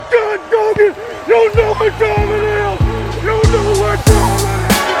You know what time it is! You know what time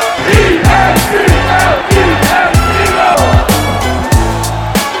it is! E-S-E-L-E-S-E-L!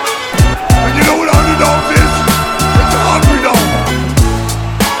 And you know what underdogs is? It's a hungry dog.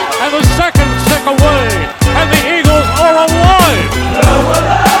 And the second sick away, and the Eagles are alive!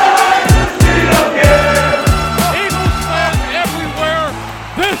 Eagles fans everywhere,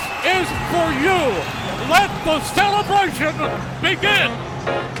 this is for you! Let the celebration begin!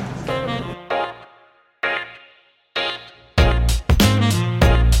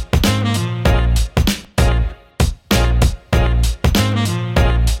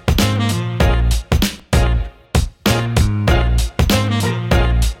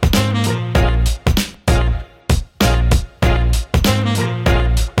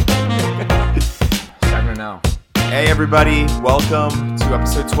 Hey everybody, welcome to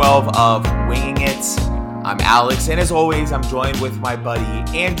episode 12 of Winging It. I'm Alex, and as always, I'm joined with my buddy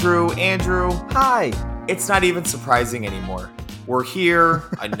Andrew. Andrew, hi. It's not even surprising anymore. We're here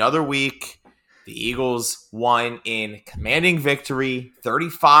another week. The Eagles won in commanding victory,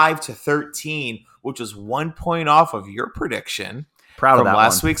 35-13, which was 1 point off of your prediction from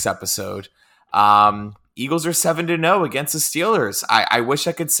last week's episode. Eagles are 7-0 against the Steelers. I wish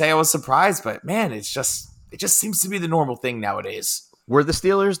I could say I was surprised, but man, it just seems to be the normal thing nowadays. Were the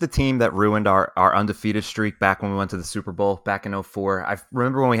Steelers the team that ruined our undefeated streak back when we went to the Super Bowl back in 2004? I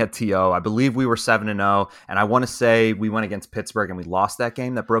remember when we had T.O. I believe we were 7-0, and I want to say we went against Pittsburgh and we lost that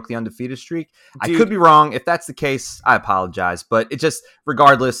game that broke the undefeated streak. Dude, I could be wrong. If that's the case, I apologize. But it just,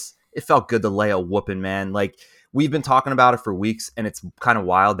 regardless, it felt good to lay a whooping, man. Like, we've been talking about it for weeks, and it's kind of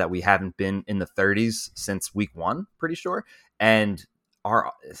wild that we haven't been in the 30s since week 1, pretty sure. And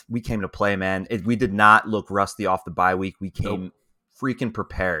we came to play, man. We did not look rusty off the bye week. We came freaking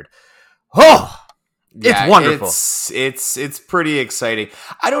prepared. Oh, yeah, it's wonderful. It's pretty exciting.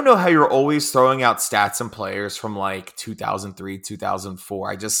 I don't know how you're always throwing out stats and players from like 2003,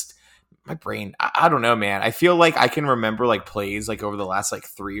 2004. My brain, I don't know, man. I feel like I can remember like plays like over the last like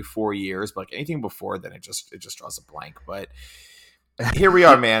 3 or 4 years, but like anything before then, it just draws a blank. But here we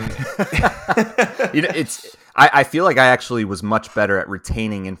are, man. I feel like I actually was much better at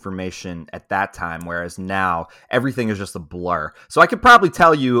retaining information at that time, whereas now everything is just a blur. So I could probably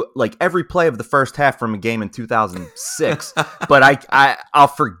tell you like every play of the first half from a game in 2006, but I'll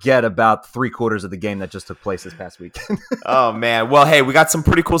forget about 3/4 of the game that just took place this past weekend. Oh man. Well, hey, we got some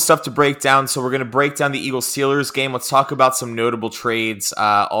pretty cool stuff to break down. So we're going to break down the Eagles-Steelers game. Let's talk about some notable trades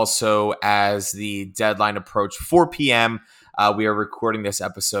also as the deadline approached 4 p.m. We are recording this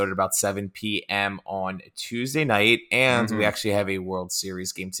episode at about 7 p.m. on Tuesday night, and we actually have a World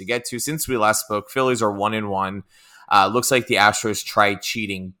Series game to get to. Since we last spoke, Phillies are 1-1. Looks like the Astros tried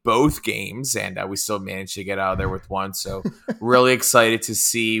cheating both games, and we still managed to get out of there with one. So really excited to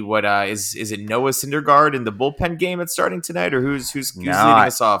see what is it Noah Syndergaard in the bullpen game that's starting tonight, or who's leading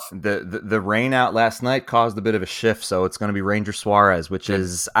us off? The rain out last night caused a bit of a shift, so it's going to be Ranger Suarez, which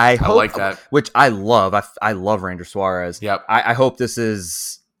is I like that, which I love. I love Ranger Suarez. Yep. I hope this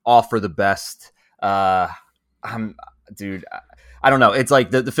is all for the best. Dude. I don't know. It's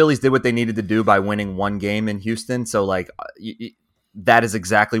like the Phillies did what they needed to do by winning one game in Houston. So, like, that is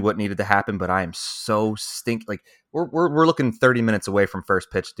exactly what needed to happen. But I am so like, we're looking 30 minutes away from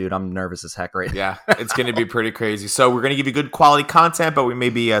first pitch, dude. I'm nervous as heck right now. Yeah, it's going to be pretty crazy. So we're going to give you good quality content, but we may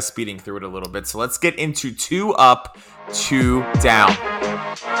be speeding through it a little bit. So let's get into 2 up, 2 down.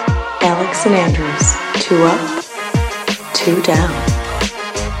 Alex and Andrews, 2 up, 2 down.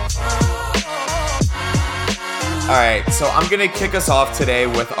 All right, so I'm going to kick us off today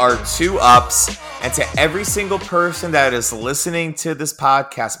with our 2 ups. And to every single person that is listening to this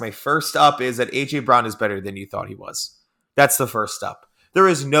podcast, my first up is that A.J. Brown is better than you thought he was. That's the first up. There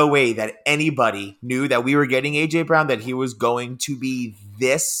is no way that anybody knew that we were getting A.J. Brown, that he was going to be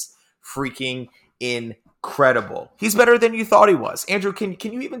this freaking incredible. He's better than you thought he was. Andrew, can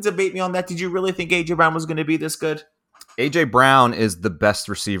you even debate me on that? Did you really think A.J. Brown was going to be this good? A.J. Brown is the best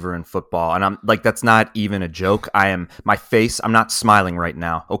receiver in football, and I'm like, that's not even a joke. I'm not smiling right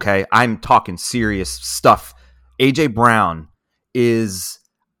now, okay? I'm talking serious stuff. A.J. Brown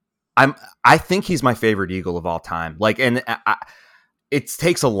I think he's my favorite Eagle of all time. Like, and it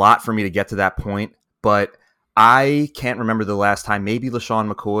takes a lot for me to get to that point, but I can't remember the last time, maybe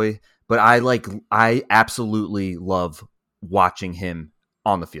LaShawn McCoy, but I absolutely love watching him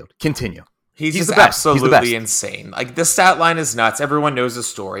on the field. Continue. He's just absolutely insane. Like, the stat line is nuts. Everyone knows the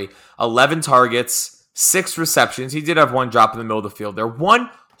story. 11 targets, 6 receptions. He did have 1 drop in the middle of the field there.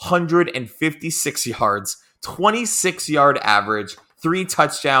 156 yards, 26-yard average, 3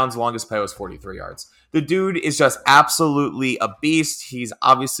 touchdowns. Longest play was 43 yards. The dude is just absolutely a beast. He's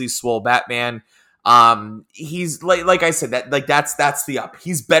obviously swole Batman. He's like I said, that's the up.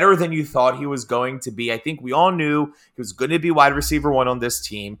 He's better than you thought he was going to be. I think we all knew he was going to be wide receiver 1 on this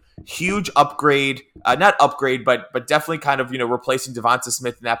team. Huge upgrade, not upgrade, but definitely kind of, replacing Devonta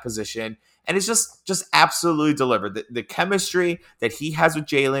Smith in that position. And it's just absolutely delivered. The chemistry that he has with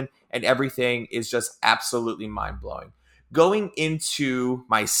Jalen and everything is just absolutely mind-blowing. Going into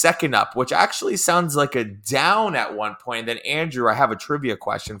my second up, which actually sounds like a down at one point. And then, Andrew, I have a trivia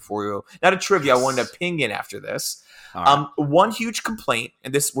question for you. Not a trivia, I wanted an opinion after this. Right. One huge complaint,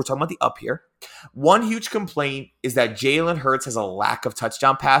 and this we're talking about the up here. One huge complaint is that Jalen Hurts has a lack of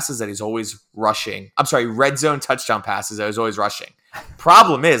touchdown passes that he's always rushing. I'm sorry, red zone touchdown passes that he's always rushing.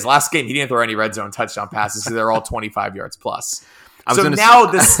 Problem is, last game, he didn't throw any red zone touchdown passes, so they're all 25 yards plus. So now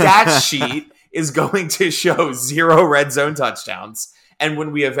the stat sheet is going to show 0 red zone touchdowns. And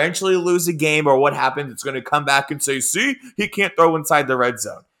when we eventually lose a game or what happened, it's going to come back and say, see, he can't throw inside the red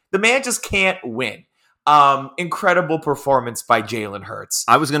zone. The man just can't win. Incredible performance by Jalen Hurts.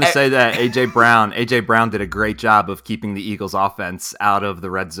 I was going to say that AJ Brown did a great job of keeping the Eagles offense out of the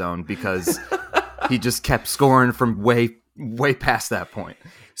red zone because he just kept scoring from way past that point.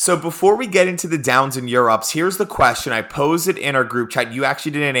 So before we get into the downs and your ups, here's the question. I posed it in our group chat. You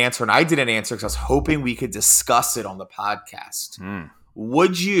actually didn't answer, and I didn't answer because I was hoping we could discuss it on the podcast.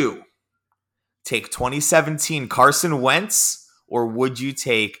 Would you take 2017 Carson Wentz, or would you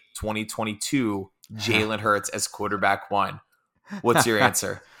take 2022 Jalen Hurts as quarterback 1? What's your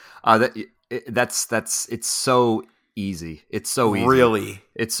answer? It's so easy. It's so easy. Really?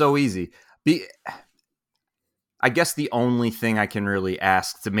 It's so easy. I guess the only thing I can really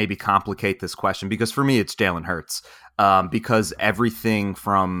ask to maybe complicate this question, because for me it's Jalen Hurts, because everything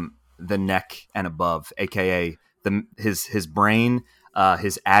from the neck and above, aka his brain,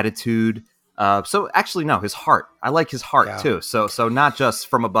 his attitude. So actually, no, his heart. I like his heart too. So not just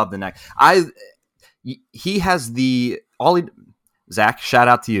from above the neck. He has Zach, shout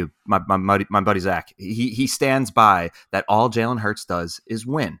out to you, my buddy Zach. He stands by that. All Jalen Hurts does is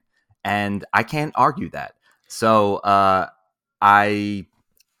win, and I can't argue that. So I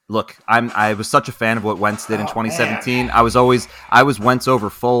was such a fan of what Wentz did in 2017. Man. I was Wentz over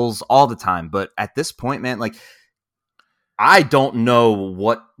Foles all the time. But at this point, man, like, I don't know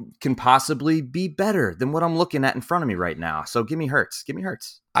what can possibly be better than what I'm looking at in front of me right now. So give me Hurts.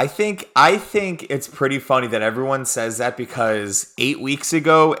 I think it's pretty funny that everyone says that, because 8 weeks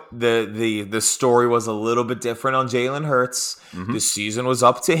ago the story was a little bit different on Jalen Hurts. Mm-hmm. The season was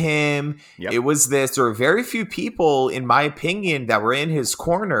up to him. Yep. It was this. There were very few people, in my opinion, that were in his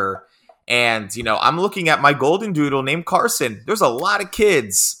corner. And I'm looking at my golden doodle named Carson. There's a lot of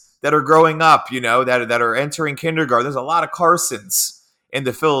kids that are growing up, that are entering kindergarten. There's a lot of Carsons in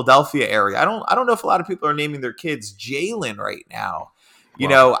the Philadelphia area. I don't know if a lot of people are naming their kids Jalen right now.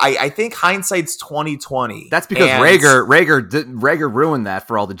 I think hindsight's 2020. That's because Rager ruined that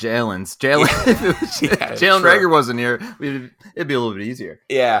for all the Jalens. Jalen Rager wasn't here, it'd be a little bit easier.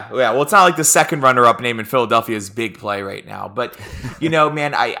 Yeah. Well, it's not like the second runner-up name in Philadelphia is big play right now. But,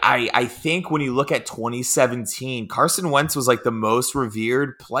 man, I think when you look at 2017, Carson Wentz was like the most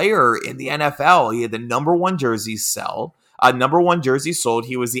revered player in the NFL. He had the number 1 jersey sold.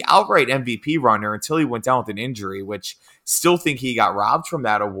 He was the outright MVP runner until he went down with an injury, which still think he got robbed from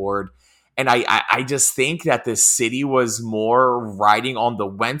that award. And I just think that the city was more riding on the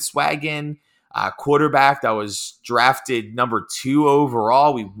Wentz wagon. Quarterback that was drafted number 2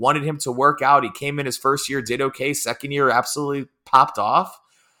 overall. We wanted him to work out. He came in his first year, did okay. Second year, absolutely popped off.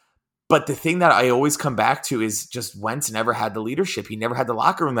 But the thing that I always come back to is just Wentz never had the leadership. He never had the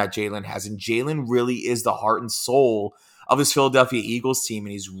locker room that Jalen has. And Jalen really is the heart and soul of his Philadelphia Eagles team,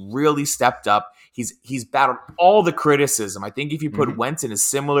 and he's really stepped up. He's battled all the criticism. I think if you put Wentz in a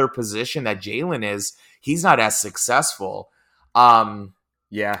similar position that Jalen is, he's not as successful.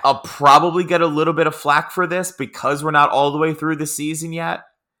 I'll probably get a little bit of flack for this because we're not all the way through the season yet.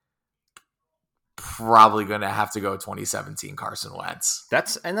 Probably going to have to go 2017 Carson Wentz.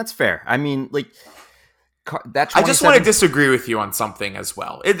 That's fair. I mean, like, I just want to disagree with you on something as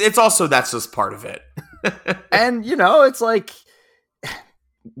well. It's also, that's just part of it. And, it's like,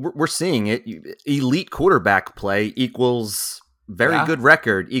 we're seeing it. Elite quarterback play equals very good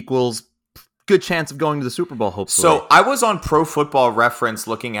record, equals good chance of going to the Super Bowl, hopefully. So I was on Pro Football Reference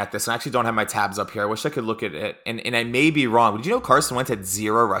looking at this, and I actually don't have my tabs up here. I wish I could look at it, and I may be wrong. Did you know Carson Wentz had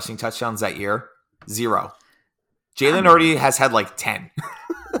 0 rushing touchdowns that year? 0. Jalen already has had like 10.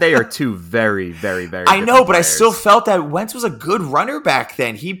 They are two very, very, very I know, but players. I still felt that Wentz was a good runner back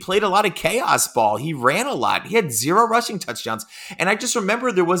then. He played a lot of chaos ball. He ran a lot. He had 0 rushing touchdowns. And I just remember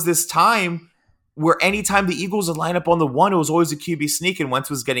there was this time where anytime the Eagles would line up on the one, it was always a QB sneak and Wentz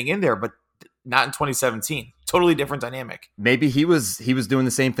was getting in there, but not in 2017. Totally different dynamic. Maybe he was doing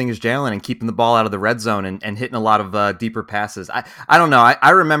the same thing as Jalen and keeping the ball out of the red zone and hitting a lot of deeper passes. I don't know. I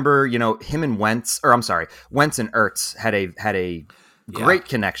remember, him and Wentz and Ertz had a great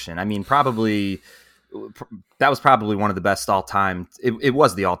connection. I mean, that was probably one of the best all time. It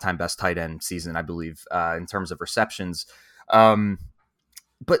was the all time best tight end season, I believe, in terms of receptions.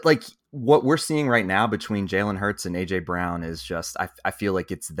 But like what we're seeing right now between Jalen Hurts and AJ Brown is just, I feel like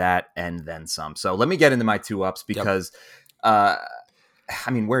it's that and then some. So let me get into my 2-ups because,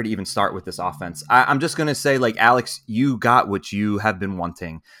 where to even start with this offense? I'm just going to say, like, Alex, you got what you have been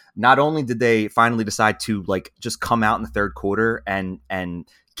wanting. Not only did they finally decide to like just come out in the third quarter and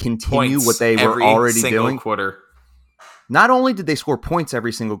continue Points what they were already doing. Quarter. Not only did they score points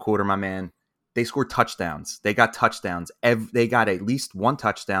every single quarter, my man, they scored touchdowns. They got touchdowns. They got at least one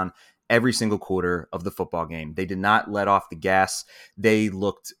touchdown every single quarter of the football game. They did not let off the gas. They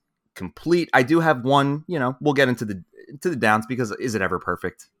looked complete. I do have one, we'll get into the downs because is it ever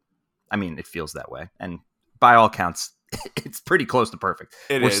perfect? I mean, it feels that way. And by all counts, it's pretty close to perfect.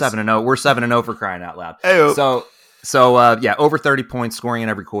 We're 7-0. We're 7-0 for crying out loud. Ayo. So over 30 points, scoring in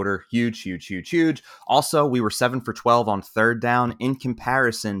every quarter. Huge, huge, huge, huge. Also, we were 7 for 12 on third down in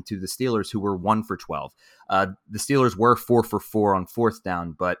comparison to the Steelers, who were 1 for 12. The Steelers were 4 for 4 on fourth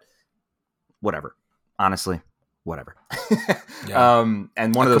down, but whatever. Honestly, whatever.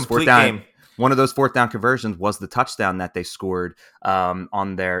 And one of those fourth down conversions was the touchdown that they scored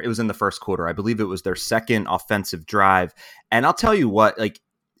on their. It was in the first quarter. I believe it was their second offensive drive. And I'll tell you what, like,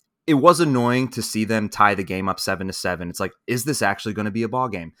 it was annoying to see them tie the game up 7-7. It's like, is this actually going to be a ball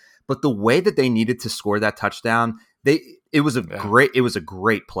game? But the way that they needed to score that touchdown, it was a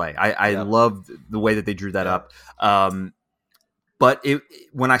great play. I loved the way that they drew that up. But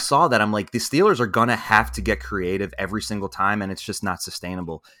when I saw that, I'm like, the Steelers are going to have to get creative every single time, and it's just not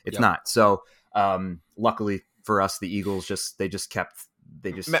sustainable. It's not. So luckily for us, the Eagles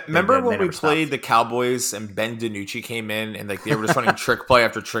remember when we played the Cowboys and Ben DiNucci came in and like they were just running trick play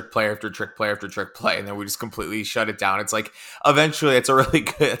after trick play after trick play after trick play, and then we just completely shut it down. It's like eventually it's a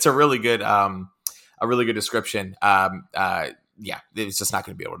really good description. It's just not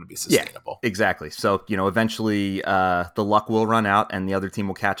going to be able to be sustainable. Yeah, exactly. So, eventually the luck will run out and the other team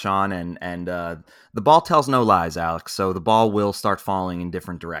will catch on and the ball tells no lies, Alex. So the ball will start falling in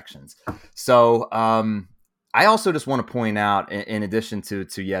different directions. So, I also just want to point out, in addition to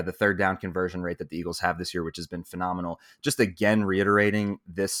the third down conversion rate that the Eagles have this year, which has been phenomenal, just again reiterating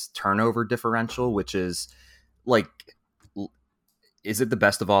this turnover differential, which is like, is it the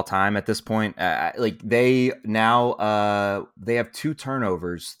best of all time at this point? They have two total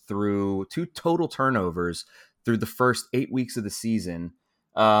turnovers through the first 8 weeks of the season.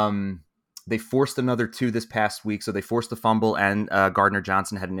 They forced another 2 this past week. So they forced a fumble and Gardner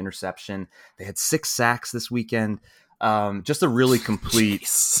Johnson had an interception. They had 6 sacks this weekend. Just a really complete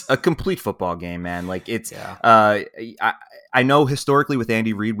football game, man. Like it's, I know historically with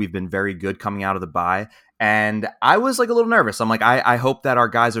Andy Reid, we've been very good coming out of the bye. And I was like a little nervous. I'm like, I hope that our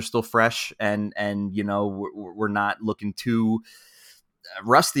guys are still fresh and we're not looking too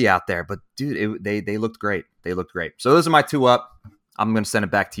rusty out there. But dude, they looked great. They looked great. So those are my 2 up. I'm going to send it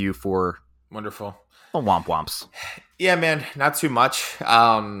back to you for wonderful the womp womps. Yeah, man, not too much.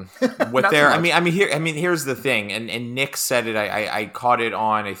 Here's the thing, and Nick said it. I caught it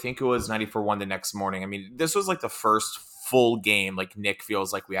on. I think it was 94.1 the next morning. I mean, this was like the first full game. Like Nick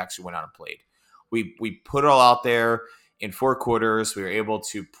feels like we actually went out and played. We put it all out there in 4 quarters. We were able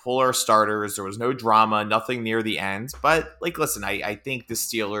to pull our starters. There was no drama, nothing near the end. But like, listen, I think the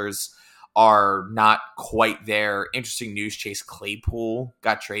Steelers are not quite there. Interesting news: Chase Claypool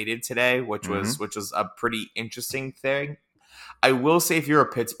got traded today, which was a pretty interesting thing. I will say, if you're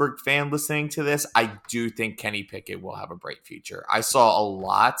a Pittsburgh fan listening to this, I do think Kenny Pickett will have a bright future. I saw a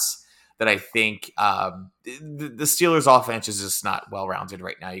lot that I think the Steelers' offense is just not well rounded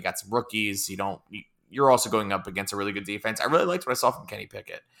right now. You got some rookies. You're also going up against a really good defense. I really liked what I saw from Kenny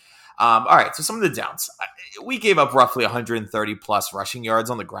Pickett. All right, so some of the downs. We gave up roughly 130 plus rushing yards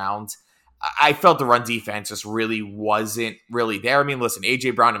on the ground. I felt the run defense just really wasn't really there. I mean, listen,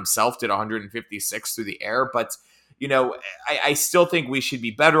 AJ Brown himself did 156 through the air, but I still think we should be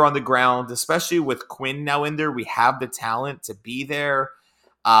better on the ground, especially with Quinn now in there. We have the talent to be there.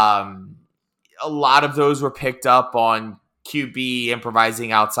 A lot of those were picked up on QB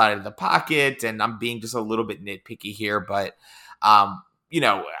improvising outside of the pocket, and I'm being just a little bit nitpicky here, but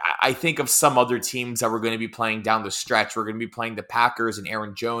I think of some other teams that we're going to be playing down the stretch. We're going to be playing the Packers and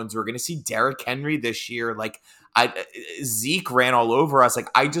Aaron Jones. We're going to see Derrick Henry this year. Like, Zeke ran all over us. Like,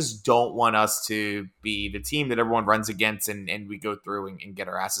 I just don't want us to be the team that everyone runs against and we go through and get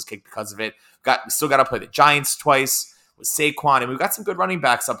our asses kicked because of it. We still got to play the Giants twice with Saquon, and we've got some good running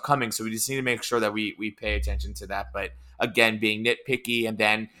backs upcoming, so we just need to make sure that we pay attention to that. But again, being nitpicky, and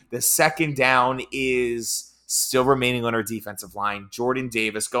then the second down is still remaining on our defensive line. Jordan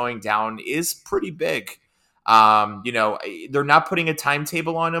Davis going down is pretty big. They're not putting a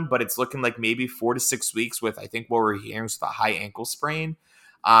timetable on him, but it's looking like maybe 4 to 6 weeks with, I think what we're hearing is the high ankle sprain.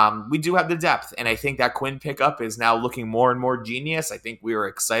 We do have the depth, and I think that Quinn pickup is now looking more and more genius. I think we were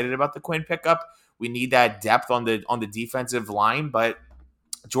excited about the Quinn pickup. We need that depth on the defensive line, but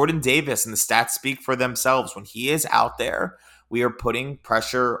Jordan Davis and the stats speak for themselves. When he is out there, we are putting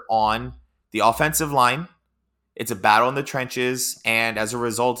pressure on the offensive line. It's a battle in the trenches, and as a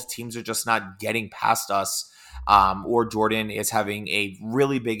result, teams are just not getting past us. Or Jordan is having a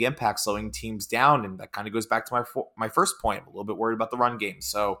really big impact, slowing teams down, and that kind of goes back to my first point. I'm a little bit worried about the run game.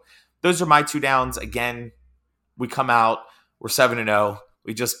 So those are my 2 downs. Again, we come out, we're 7-0.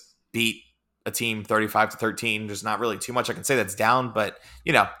 We just beat a team 35-13. There's not really too much I can say that's down, but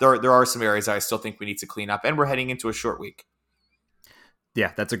there are some areas I still think we need to clean up, and we're heading into a short week.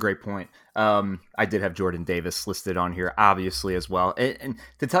 Yeah, that's a great point. I did have Jordan Davis listed on here, obviously, as well. And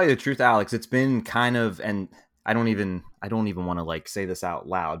to tell you the truth, Alex, it's been kind of, and I don't even want to like say this out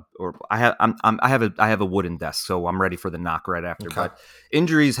loud, or I have a wooden desk, so I'm ready for the knock right after. Okay. But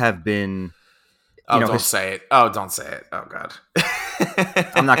injuries have been. Don't say it. Oh, don't say it. Oh, God.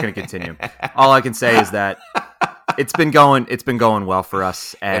 I'm not going to continue. All I can say is that it's been going well for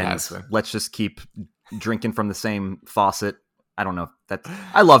us, and let's just keep drinking from the same faucet. I don't know that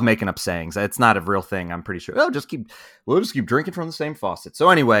I love making up sayings. It's not a real thing. I'm pretty sure. We'll just keep drinking from the same faucet. So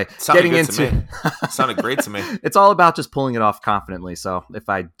anyway, getting into sounded great to me. It's all about just pulling it off confidently. So if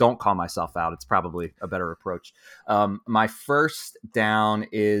I don't call myself out, it's probably a better approach. My first down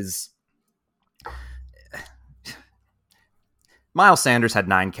is Miles Sanders had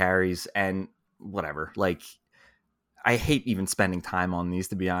 9 carries and whatever. Like, I hate even spending time on these,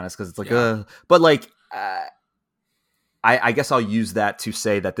 to be honest, because it's like, but like, I guess I'll use that to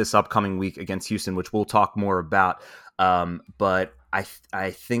say that this upcoming week against Houston, which we'll talk more about, but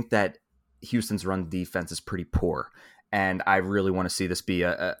I think that Houston's run defense is pretty poor, and I really want to see this be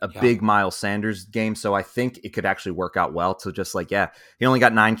a big Miles Sanders game. So I think it could actually work out well to just like, he only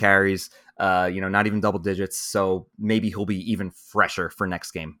got 9 carries, not even double digits. So maybe he'll be even fresher for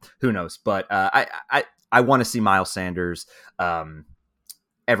next game. Who knows? But I want to see Miles Sanders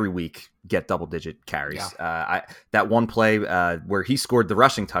every week get double-digit carries. Yeah. That one play where he scored the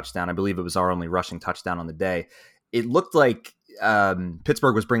rushing touchdown, I believe it was our only rushing touchdown on the day. It looked like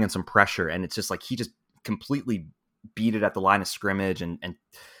Pittsburgh was bringing some pressure, and it's just like he just completely beat it at the line of scrimmage and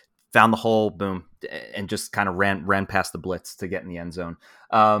found the hole, boom, and just kind of ran past the blitz to get in the end zone.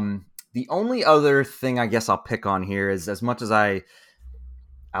 The only other thing I guess I'll pick on here is, as much as I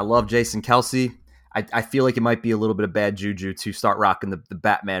love Jason Kelce, I feel like it might be a little bit of bad juju to start rocking the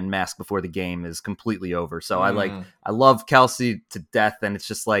Batman mask before the game is completely over. So I love Kelce to death, and it's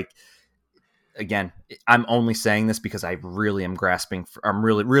just like, again, I'm only saying this because I really am grasping. I'm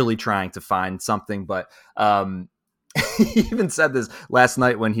really, really trying to find something. But he even said this last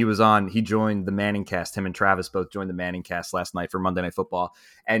night when he was on. He joined the Manning cast. Him and Travis both joined the Manning cast last night for Monday Night Football,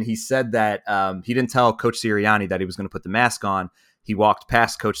 and he said that he didn't tell Coach Sirianni that he was going to put the mask on. He walked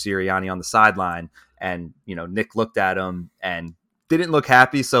past Coach Sirianni on the sideline, and Nick looked at him and didn't look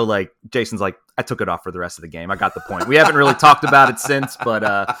happy. So like Jason's like, I took it off for the rest of the game. I got the point. We haven't really talked about it since,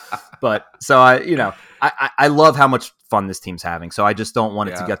 but so I love how much fun this team's having. So I just don't want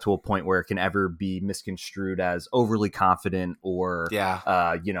it to get to a point where it can ever be misconstrued as overly confident or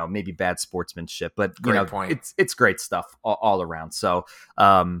maybe bad sportsmanship. But point. It's great stuff all around. So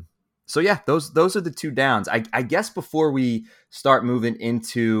yeah, those are the 2 downs. I guess before we start moving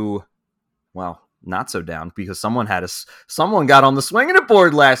into, well, not so down, because someone got on the swinging it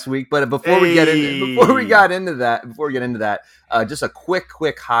board last week. But before we get into that, just a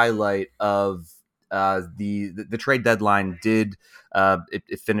quick highlight of the trade deadline.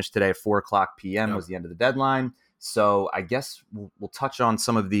 It finished today at 4:00 p.m. was the end of the deadline. So I guess we'll touch on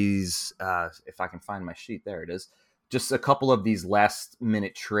some of these. If I can find my sheet, there it is. Just a couple of these last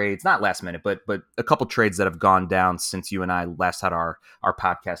minute trades, not last minute, but a couple trades that have gone down since you and I last had our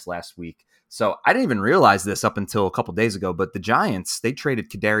podcast last week. So I didn't even realize this up until a couple days ago, but the Giants, they traded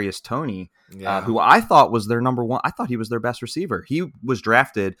Kadarius Toney, who I thought was their number one. I thought he was their best receiver. He was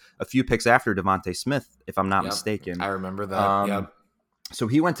drafted a few picks after Devontae Smith, if I'm not mistaken. I remember that. So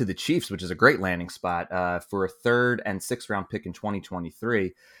he went to the Chiefs, which is a great landing spot for a 3rd and 6th round pick in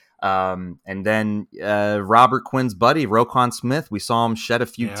 2023. And then Robert Quinn's buddy, Roquan Smith, we saw him shed a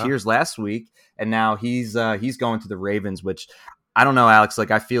few tears last week, and now he's going to the Ravens, which I don't know, Alex.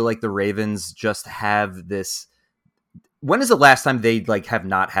 Like, I feel like the Ravens just have this. When is the last time they have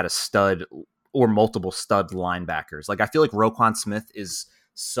not had a stud or multiple stud linebackers? Like, I feel like Roquan Smith is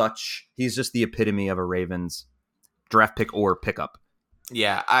he's just the epitome of a Ravens draft pick or pickup.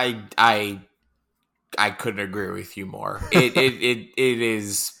 Yeah, I couldn't agree with you more. It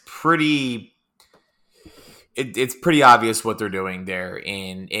is pretty. It's pretty obvious what they're doing there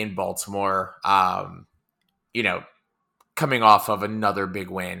in Baltimore. Coming off of another big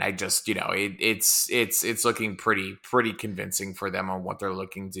win, I just it's looking pretty convincing for them on what they're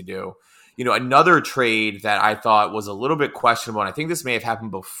looking to do. Another trade that I thought was a little bit questionable, and I think this may have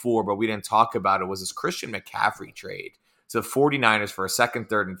happened before, but we didn't talk about it, was this Christian McCaffrey trade to the 49ers for a second,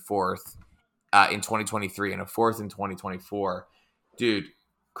 third, and fourth in 2023 and a fourth in 2024. Dude,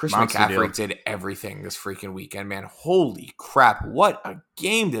 Christian McCaffrey did everything this freaking weekend, man. Holy crap. What a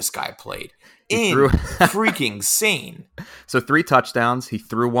game this guy played. Freaking insane. So 3 touchdowns. He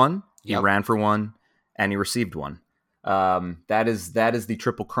threw one, he ran for one, and he received one. That is the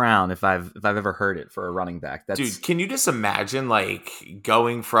triple crown if I've ever heard it for a running back. Dude, can you just imagine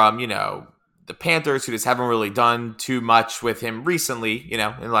going from, the Panthers, who just haven't really done too much with him recently, in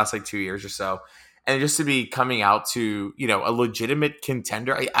the last 2 years or so, and just to be coming out to, a legitimate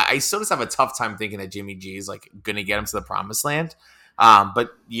contender. I still just have a tough time thinking that Jimmy G is going to get him to the promised land. But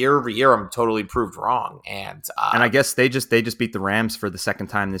year over year, I'm totally proved wrong. And I guess they just beat the Rams for the second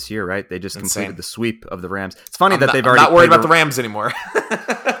time this year, right? They just completed the sweep of the Rams. It's funny that they've already not worried about the Rams anymore.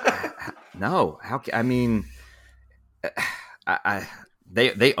 No,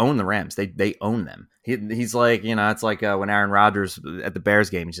 they own the Rams. They own them. He's like, it's like when Aaron Rodgers at the Bears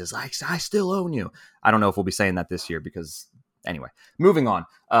game, he says, I still own you. I don't know if we'll be saying that this year because anyway, moving on.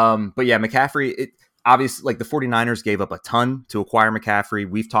 But yeah, McCaffrey, obviously, the 49ers gave up a ton to acquire McCaffrey.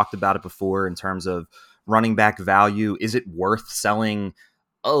 We've talked about it before in terms of running back value. Is it worth selling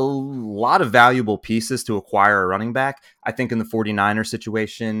a lot of valuable pieces to acquire a running back? I think in the 49ers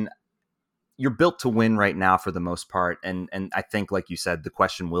situation, you're built to win right now for the most part. And I think, like you said, the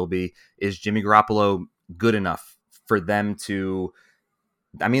question will be, is Jimmy Garoppolo good enough for them to...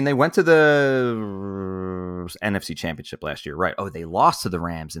 I mean, they went to the NFC Championship last year, right? Oh, they lost to the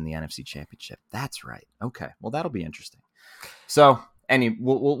Rams in the NFC Championship. That's right. Okay, well, that'll be interesting. So,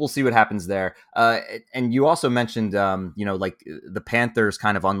 we'll see what happens there. And you also mentioned, the Panthers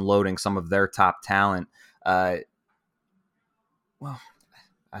kind of unloading some of their top talent. Well,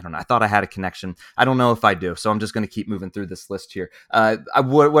 I don't know. I thought I had a connection. I don't know if I do, so I'm just going to keep moving through this list here.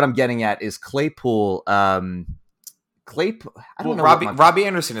 What I'm getting at is Claypool. I don't know. Robbie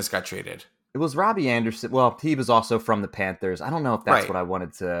Anderson just got traded. It was Robbie Anderson. Well, he was also from the Panthers. I don't know if that's what I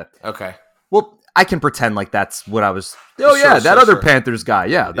wanted to. Okay. Well, I can pretend like that's what I was. Oh, sure, yeah, that other Panthers guy.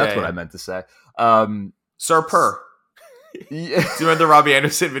 Yeah, that's what I meant to say. Sir Purr. Do you remember the Robbie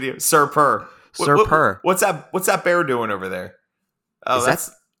Anderson video? Sir Purr. Sir Purr. What's that bear doing over there? Oh,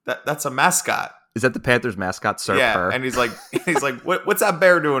 that's a mascot. Is that the Panthers mascot, Sir Purr? And he's like, what's that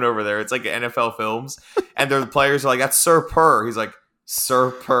bear doing over there? It's like NFL Films, and the players are like, that's Sir Purr. He's like,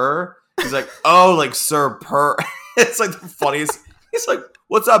 Sir Purr. He's like, oh, like Sir Purr. It's like the funniest. He's like,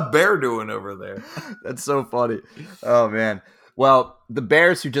 what's that bear doing over there? That's so funny. Oh man. Well, the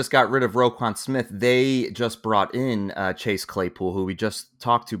Bears, who just got rid of Roquan Smith, they just brought in Chase Claypool, who we just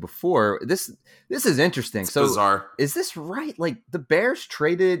talked to before. This is interesting. It's bizarre. Is this right? Like, the Bears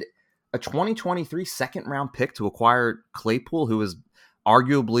traded a 2023 second-round pick to acquire Claypool, who is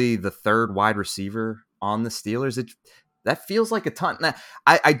arguably the third wide receiver on the Steelers. That feels like a ton. Now,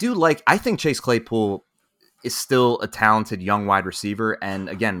 I think Chase Claypool is still a talented young wide receiver. And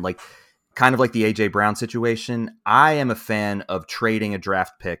again, kind of like the A.J. Brown situation, I am a fan of trading a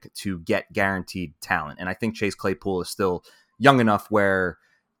draft pick to get guaranteed talent. And I think Chase Claypool is still young enough where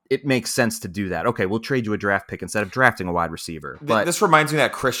it makes sense to do that. Okay, we'll trade you a draft pick instead of drafting a wide receiver. But this reminds me of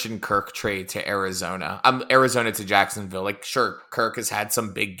that Christian Kirk trade to Arizona. Arizona to Jacksonville. Sure, Kirk has had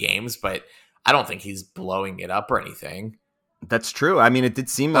some big games, but I don't think he's blowing it up or anything. That's true. I mean, it did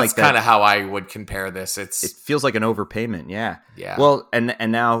seem That's like that. Kind of how I would compare this. It feels like an overpayment. Yeah. Yeah. Well, and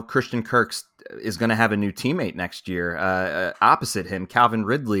now Christian Kirk is going to have a new teammate next year opposite him, Calvin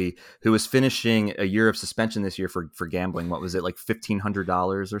Ridley, who is finishing a year of suspension this year for gambling. What was it, like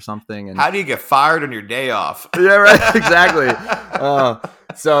 $1,500 or something? And how do you get fired on your day off? Yeah, right. Exactly.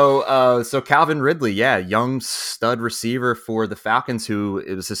 So Calvin Ridley, young stud receiver for the Falcons, who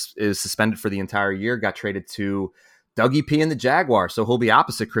is suspended for the entire year, got traded to Dougie P and the Jaguars, so he'll be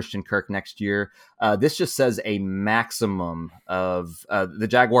opposite Christian Kirk next year. This just says a maximum of the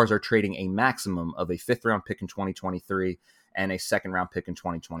Jaguars are trading a maximum of a 5th-round pick in 2023 and a 2nd-round pick in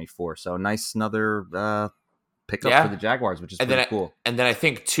 2024. So nice another pickup for the Jaguars, which is pretty cool. And then I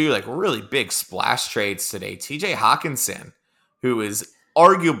think too, like really big splash trades today. TJ Hawkinson, who is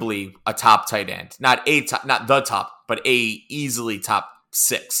arguably a top tight end, not the top, but a easily top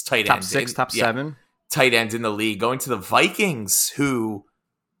 6 tight end, top 6, top 7 tight end in the league, going to the Vikings, who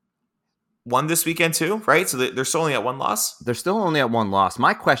won this weekend too, right? So they're still only at 1 loss. They're still only at 1 loss.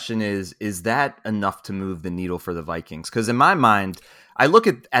 My question is that enough to move the needle for the Vikings? Because in my mind, I look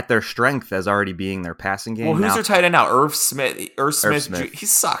at their strength as already being their passing game. Well, who's their tight end now? Irv Smith. He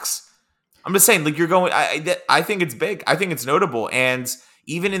sucks. I'm just saying, like you're going. I think it's big. I think it's notable. And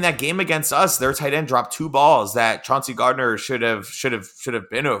even in that game against us, their tight end dropped 2 balls that Chauncey Gardner should have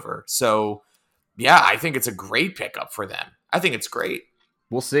been over. So yeah, I think it's a great pickup for them. I think it's great.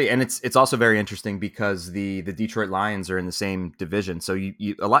 We'll see, and it's also very interesting because the Detroit Lions are in the same division. So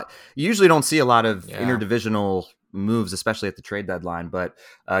you usually don't see a lot of interdivisional moves, especially at the trade deadline. But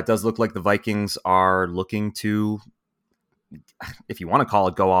it does look like the Vikings are looking to, if you want to call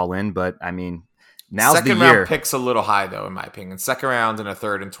it, go all in. But I mean, now's the year. 2nd round pick's a little high though, in my opinion. 2nd round and a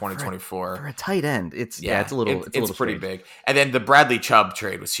 3rd in 2024 for a tight end. It's a little pretty big. And then the Bradley Chubb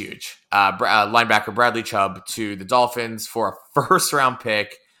trade was huge. Linebacker Bradley Chubb to the Dolphins for a 1st round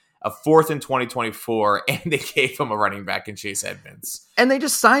pick, a 4th in 2024, and they gave him a running back in Chase Edmonds. And they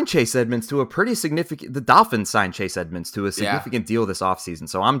just signed Chase Edmonds to a pretty significant. The Dolphins signed Chase Edmonds to a significant deal this offseason.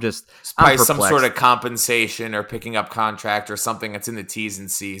 So I'm probably some sort of compensation or picking up contract or something that's in the T's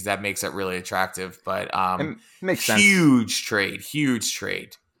and C's that makes it really attractive. But it makes sense. Huge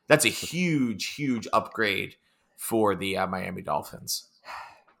trade. That's a huge upgrade for the Miami Dolphins.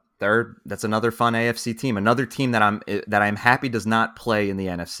 That's another fun AFC team, another team that I'm happy does not play in the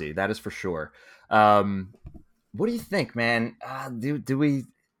NFC. That is for sure. What do you think, man? Do we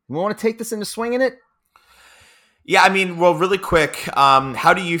want to take this into swinging it? Yeah, I mean, well, really quick,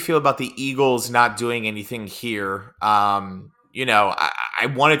 how do you feel about the Eagles not doing anything here? I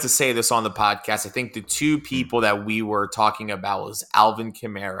wanted to say this on the podcast. I think the 2 people that we were talking about was Alvin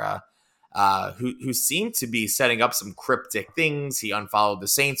Kamara, who seemed to be setting up some cryptic things. He unfollowed the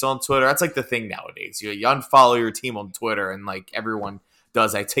Saints on Twitter. That's like the thing nowadays. You unfollow your team on Twitter, and like everyone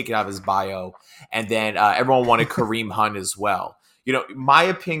does, I take it out of his bio. And then everyone wanted Kareem Hunt as well. My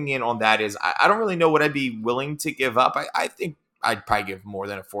opinion on that is I don't really know what I'd be willing to give up. I think I'd probably give more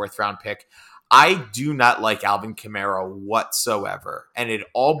than a 4th round pick. I do not like Alvin Kamara whatsoever. And it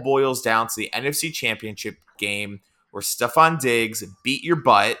all boils down to the NFC Championship game where Stephon Diggs beat your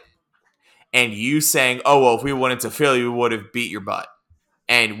butt. And you saying, oh, well, if we went into Philly, we would have beat your butt.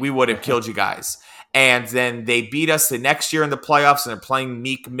 And we would have killed you guys. And then they beat us the next year in the playoffs, and they're playing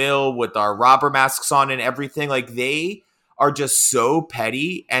Meek Mill with our robber masks on and everything. Like, they are just so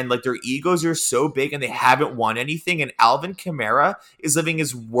petty, and like their egos are so big, and they haven't won anything. And Alvin Kamara is living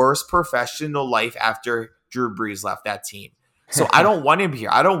his worst professional life after Drew Brees left that team. So I don't want him here.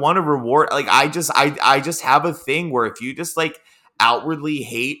 I don't want to reward. Like, I just have a thing where if you just like outwardly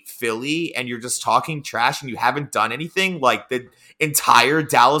hate Philly and you're just talking trash and you haven't done anything, like the entire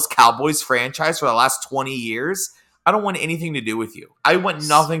Dallas Cowboys franchise for the last 20 years, I don't want anything to do with you. I want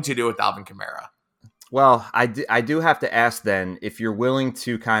nothing to do with Alvin Kamara. Well, I do have to ask then, if you're willing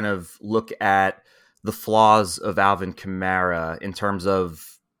to kind of look at the flaws of Alvin Kamara in terms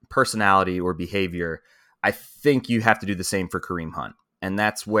of personality or behavior, I think you have to do the same for Kareem Hunt. And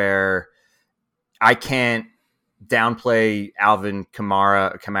that's where I can't downplay Alvin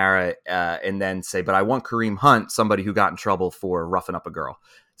Kamara and then say, but I want Kareem Hunt, somebody who got in trouble for roughing up a girl.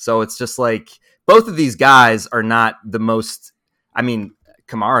 So it's just like both of these guys are not the most. I mean,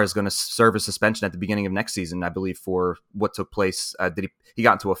 Kamara is going to serve a suspension at the beginning of next season, I believe, for what took place. He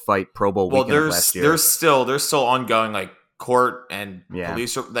got into a fight Pro Bowl weekend of last year. There's still ongoing like court and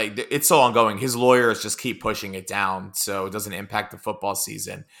police, like it's still ongoing. His lawyers just keep pushing it down so it doesn't impact the football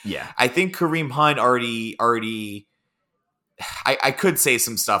season. Yeah, I think Kareem Hunt already. I could say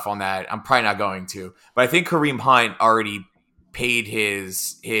some stuff on that. I'm probably not going to, but I think Kareem Hunt already paid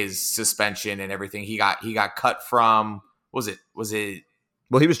his suspension and everything. He got cut from. Was it?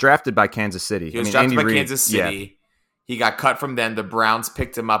 Well, he was drafted by Kansas City. He was drafted by Kansas City. Yeah. He got cut from them. The Browns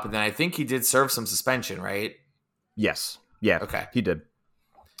picked him up, and then I think he did serve some suspension, right? Yes. Yeah. Okay. He did.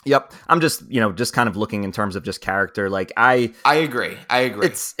 Yep. I'm just kind of looking in terms of just character. Like I agree.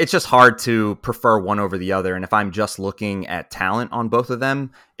 It's just hard to prefer one over the other. And if I'm just looking at talent on both of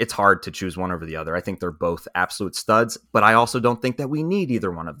them, it's hard to choose one over the other. I think they're both absolute studs, but I also don't think that we need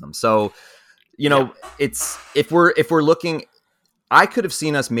either one of them. So, it's if we're looking, I could have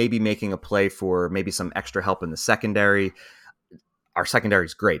seen us maybe making a play for maybe some extra help in the secondary. Our secondary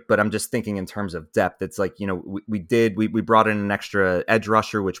is great, but I'm just thinking in terms of depth. It's like, we brought in an extra edge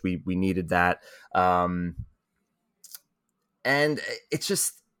rusher, which we needed that. And it's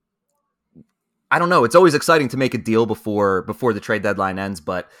just, I don't know. It's always exciting to make a deal before the trade deadline ends,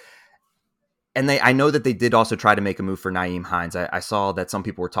 I know that they did also try to make a move for Nyheim Hines. I saw that some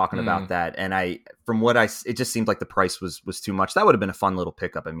people were talking about that, and it just seemed like the price was too much. That would have been a fun little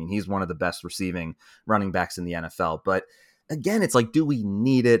pickup. I mean, he's one of the best receiving running backs in the NFL, but again, it's like, do we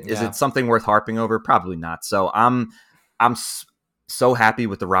need it? Yeah. Is it something worth harping over? Probably not. So I'm so happy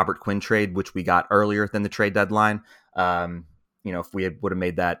with the Robert Quinn trade, which we got earlier than the trade deadline. If we would have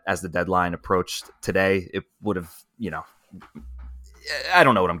made that as the deadline approached today, it would have, I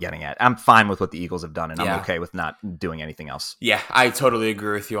don't know what I'm getting at. I'm fine with what the Eagles have done, and I'm okay with not doing anything else. Yeah, I totally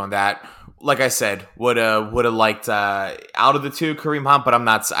agree with you on that. Like I said, would have liked out of the two Kareem Hunt, but I'm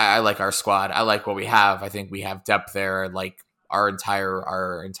not. I like our squad. I like what we have. I think we have depth there, like our entire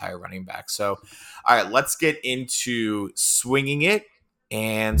running back. So, all right, let's get into swinging it,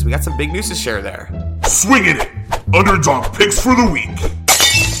 and we got some big news to share there. Swinging it, underdog picks for the week.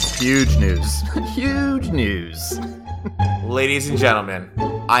 Huge news. Huge news. Ladies and gentlemen,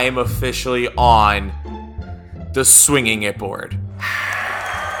 I am officially on the swinging it board.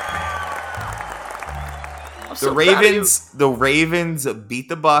 The Ravens beat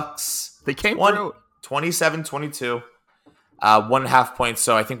the Bucks. They came through 27-22. 1.5 points,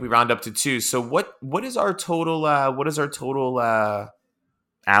 so I think we round up to 2. So what is our total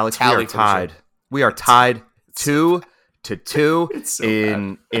Alex, tally? We are tied 2-2 so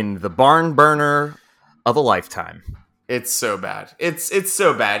in the barn burner of a lifetime. It's so bad. It's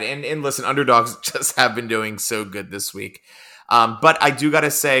so bad. And listen, underdogs just have been doing so good this week. But I do got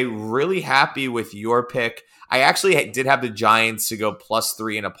to say, really happy with your pick. I actually did have the Giants to go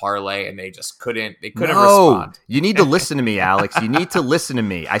 +3 in a parlay, and they just couldn't respond. You need to listen to me, Alex. You need to listen to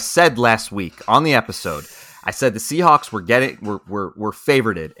me. I said last week on the episode, I said the Seahawks were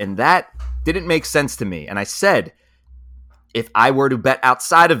favorited, and that didn't make sense to me. And I said, if I were to bet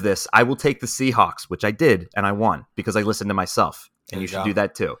outside of this, I will take the Seahawks, which I did, and I won because I listened to myself, and you should do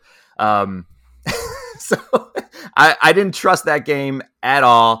that too. So I didn't trust that game at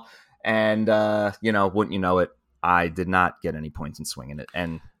all, and wouldn't you know it, I did not get any points in swinging it,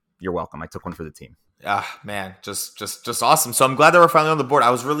 and you're welcome. I took one for the team. Man, just awesome. So I'm glad that we're finally on the board. I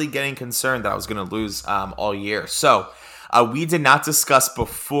was really getting concerned that I was going to lose all year. So we did not discuss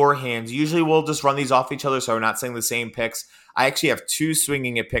beforehand. Usually we'll just run these off each other, so we're not saying the same picks. I actually have 2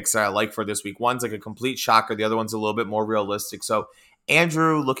 swinging it picks that I like for this week. One's like a complete shocker. The other one's a little bit more realistic. So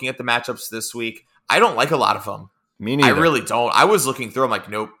Andrew, looking at the matchups this week, I don't like a lot of them. Me neither. I really don't. I was looking through them like,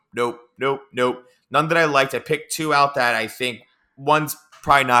 nope. None that I liked. I picked 2 out that I think one's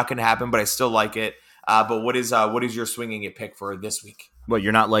probably not going to happen, but I still like it. But what is your swinging it pick for this week? What,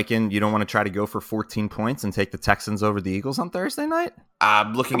 you don't want to try to go for 14 points and take the Texans over the Eagles on Thursday night?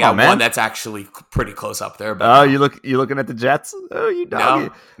 I'm looking at one that's actually pretty close up there. But oh, you looking at the Jets? Oh, you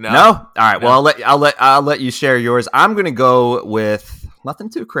doggy. No. All right. No. Well, I'll let you share yours. I'm going to go with nothing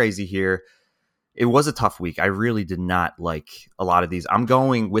too crazy here. It was a tough week. I really did not like a lot of these. I'm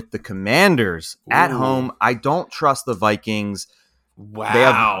going with the Commanders at home. I don't trust the Vikings.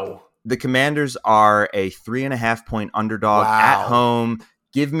 Wow. The Commanders are a 3.5 point underdog at home.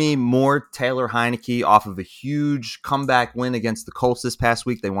 Give me more Taylor Heineke off of a huge comeback win against the Colts this past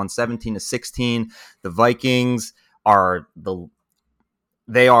week. They won 17-16. The Vikings are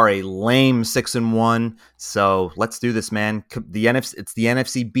a lame 6-1. So let's do this, man. It's the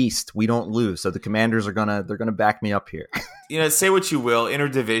NFC beast. We don't lose. So the Commanders they're gonna back me up here. Say what you will,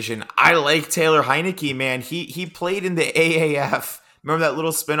 interdivision. I like Taylor Heineke, man. He played in the AAF. Remember that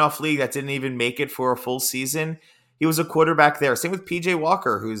little spinoff league that didn't even make it for a full season? He was a quarterback there. Same with PJ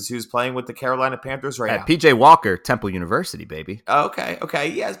Walker, who's playing with the Carolina Panthers right now. PJ Walker, Temple University, baby. Okay,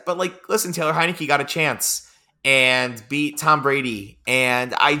 yes, but listen, Taylor Heineke got a chance and beat Tom Brady,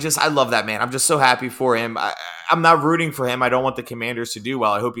 and I love that man. I'm just so happy for him. I'm not rooting for him. I don't want the Commanders to do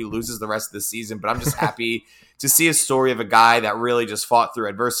well. I hope he loses the rest of the season, but I'm just happy to see a story of a guy that really just fought through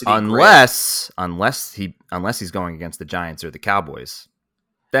adversity. Unless he's going against the Giants or the Cowboys,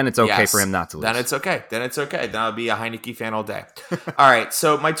 then it's okay for him not to lose. Then it's okay. Then I'll be a Heineke fan all day. All right,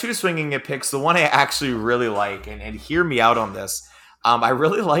 so my 2 swinging it picks, the one I actually really like, and hear me out on this. I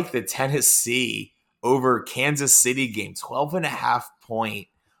really like the Tennessee over Kansas City game, 12.5 point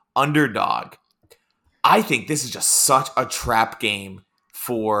underdog. I think this is just such a trap game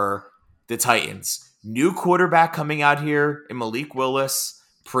for the Titans. New quarterback coming out here in Malik Willis.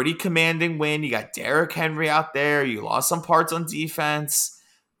 pretty commanding win. You got Derrick Henry out there. You lost some parts on defense.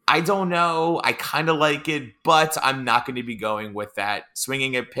 I don't know. I kind of like it, but I'm not going to be going with that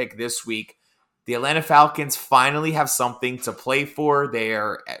swinging a pick this week. The Atlanta Falcons finally have something to play for. They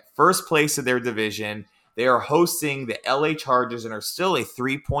are at first place of their division. They are hosting the LA Chargers and are still a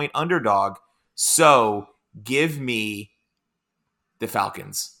 3-point underdog. So give me the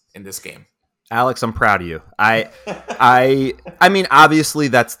Falcons in this game. Alex, I'm proud of you. I mean, obviously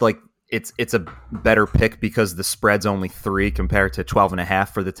that's like it's a better pick because the spread's only 3 compared to 12.5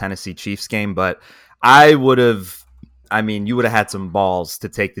 for the Tennessee Chiefs game. But you would have had some balls to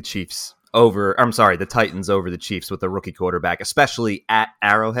take the Chiefs over. I'm sorry, the Titans over the Chiefs with a rookie quarterback, especially at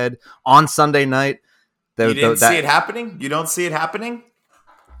Arrowhead on Sunday night. You didn't see it happening? You don't see it happening?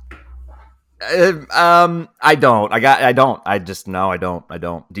 I don't. I don't. I just no. I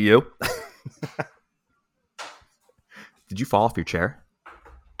don't. Do you? Did you fall off your chair?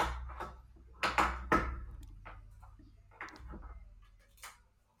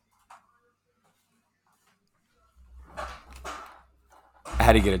 I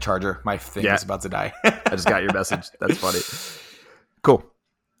had to get a charger. My thing was about to die. I just got your message. That's funny. Cool.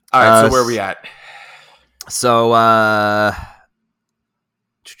 All right, so where are we at? So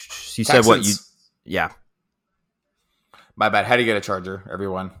you said what you... Yeah. My bad. How do you get a charger,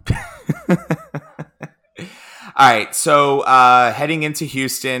 everyone? All right, so heading into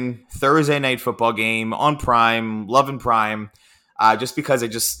Houston, Thursday night football game on Prime, loving Prime. Just because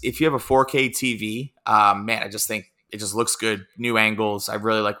if you have a 4K TV, man, I just think it just looks good. New angles. I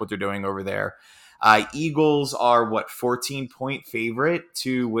really like what they're doing over there. Eagles are 14-point favorite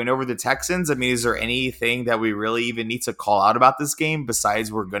to win over the Texans. I mean, is there anything that we really even need to call out about this game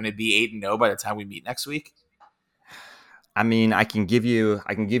besides we're going to be 8-0 by the time we meet next week? I mean, I can give you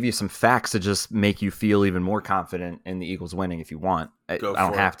some facts to just make you feel even more confident in the Eagles winning if you want. I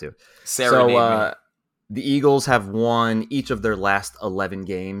don't have to. The Eagles have won each of their last 11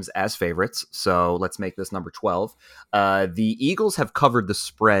 games as favorites, so let's make this number 12. The Eagles have covered the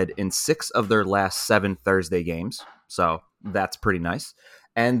spread in 6 of their last 7 Thursday games, so that's pretty nice.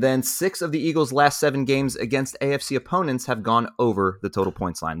 And then 6 of the Eagles' last 7 games against AFC opponents have gone over the total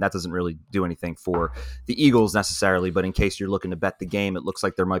points line. That doesn't really do anything for the Eagles necessarily, but in case you're looking to bet the game, it looks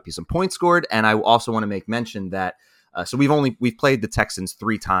like there might be some points scored. And I also want to make mention that so we've played the Texans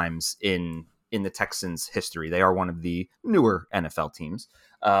 3 times in the Texans' history. They are one of the newer NFL teams.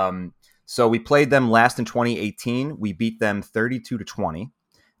 So we played them last in 2018. We beat them 32-20.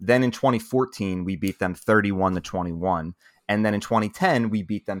 Then in 2014, we beat them 31-21. And then in 2010, we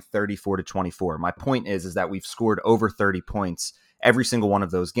beat them 34-24. My point is that we've scored over 30 points every single one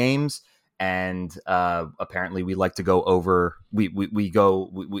of those games. And apparently we like to go over. We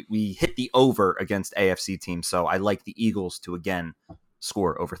hit the over against AFC teams. So I like the Eagles to, again,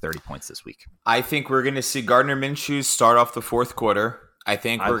 score over 30 points this week. I think we're going to see Gardner Minshew start off the fourth quarter. I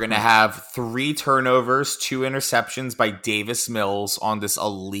think we're going to have 3 turnovers, 2 interceptions by Davis Mills on this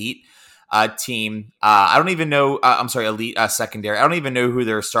elite team. I don't even know. Elite secondary. I don't even know who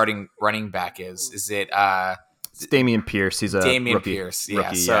their starting running back is. Is it? It's Dameon Pierce. He's a Dameon Pierce. Yeah.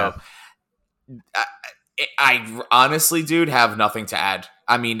 Rookie, so I honestly, dude, have nothing to add.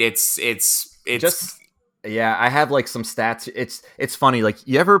 I mean, it's just. Yeah, I have like some stats. It's funny. Like,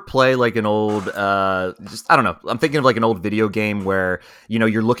 you ever play like an old I don't know. I'm thinking of like an old video game where,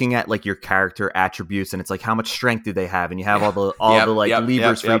 you're looking at like your character attributes and it's like how much strength do they have, and you have all the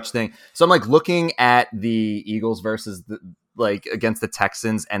levers for each thing. So I'm like looking at the Eagles versus against the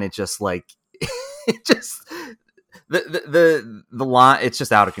Texans, and it just like it just the line, it's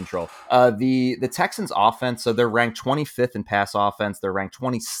just out of control. The Texans offense, so they're ranked 25th in pass offense, they're ranked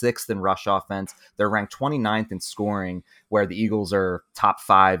 26th in rush offense, they're ranked 29th in scoring, where the Eagles are top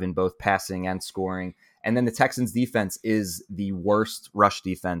 5 in both passing and scoring. And then the Texans defense is the worst rush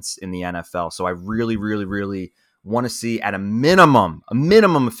defense in the NFL. So I really, really, really want to see at a minimum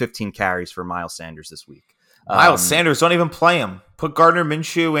of 15 carries for Miles Sanders this week. Miles Sanders, don't even play him. Put Gardner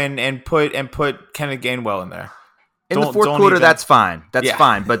Minshew and put Kenneth Gainwell in there. In the fourth quarter, that's fine. That's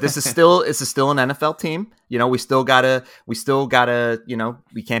fine. But this is still an NFL team. We still gotta. We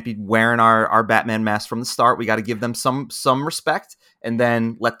can't be wearing our Batman mask from the start. We got to give them some respect, and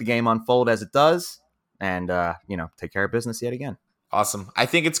then let the game unfold as it does, and take care of business yet again. Awesome. I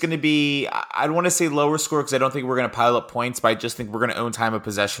think it's going to be. I don't want to say lower score because I don't think we're going to pile up points, but I just think we're going to own time of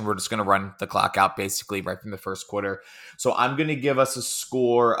possession. We're just going to run the clock out basically right from the first quarter. So I'm going to give us a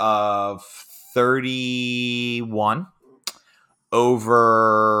score of 31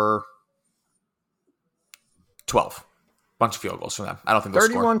 over 12. Bunch of field goals from them. I don't think they'll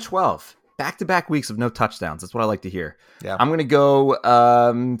score. 31-12. back-to-back weeks of no touchdowns. That's what I like to hear. Yeah. I'm going to go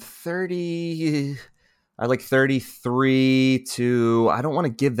 30. I like 33 to. I don't want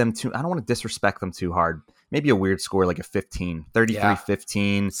to give them too. I don't want to disrespect them too hard. Maybe a weird score like a 15,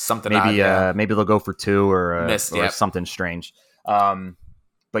 33-15. Something maybe odd, maybe they'll go for 2 or Missed, or something strange.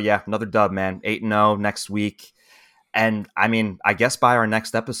 But yeah, another dub, man. 8-0 next week. And I mean, I guess by our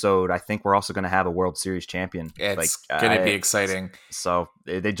next episode, I think we're also going to have a World Series champion. It's going to be exciting. So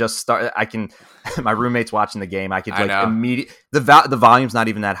they just start. I can. My roommate's watching the game. I could immediately. the volume's not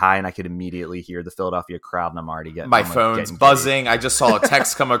even that high, and I could immediately hear the Philadelphia crowd, and I'm already getting my phone's buzzing. I just saw a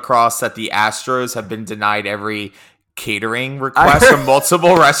text come across that the Astros have been denied every catering request from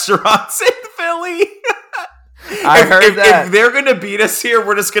multiple restaurants in Philly. I heard that. If they're going to beat us here,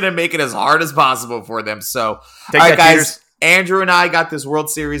 we're just going to make it as hard as possible for them. So, all right, guys, Andrew and I got this World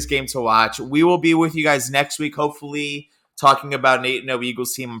Series game to watch. We will be with you guys next week, hopefully talking about an 8-0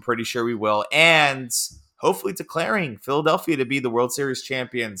 Eagles team. I'm pretty sure we will. And hopefully declaring Philadelphia to be the World Series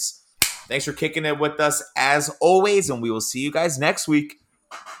champions. Thanks for kicking it with us as always, and we will see you guys next week.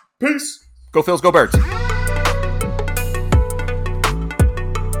 Peace. Go Phils, go Birds.